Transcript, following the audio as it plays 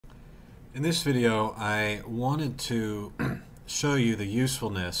In this video, I wanted to show you the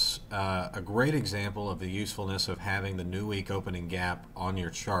usefulness, a great example of the usefulness of having the new week opening gap on your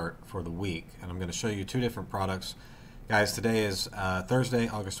chart for the week. And I'm going to show you two different products. Guys, today is Thursday,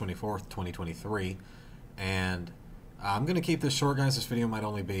 August 24th, 2023. And I'm going to keep this short, guys. This video might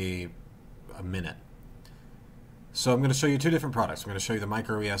only be a minute. So I'm going to show you two different products. I'm going to show you the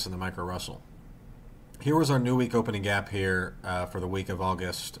Micro ES and the Micro Russell. Here was our new week opening gap here for the week of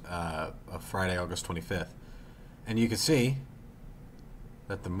Friday, August 25th. And you can see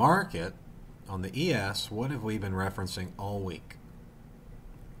that the market on the ES, what have we been referencing all week?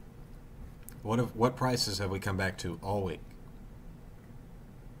 What prices have we come back to all week?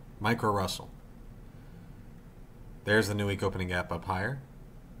 Micro Russell. There's the new week opening gap up higher.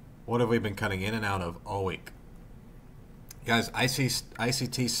 What have we been cutting in and out of all week? Guys,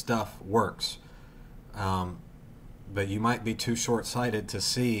 ICT stuff works. But you might be too short-sighted to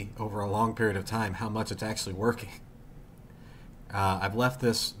see over a long period of time how much it's actually working. I've left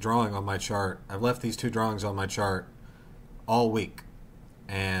this drawing on my chart. I've left these two drawings on my chart all week,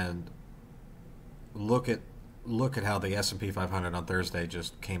 and look at how the S&P 500 on Thursday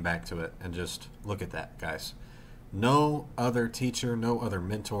just came back to it, and just look at that, guys. No other teacher, no other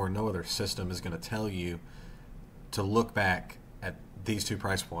mentor, no other system is going to tell you to look back at these two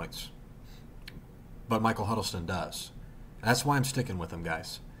price points. But Michael Huddleston does. That's why I'm sticking with him,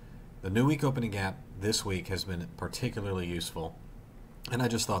 guys. The new week opening gap this week has been particularly useful, and I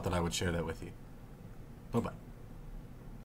just thought that I would share that with you. Bye-bye.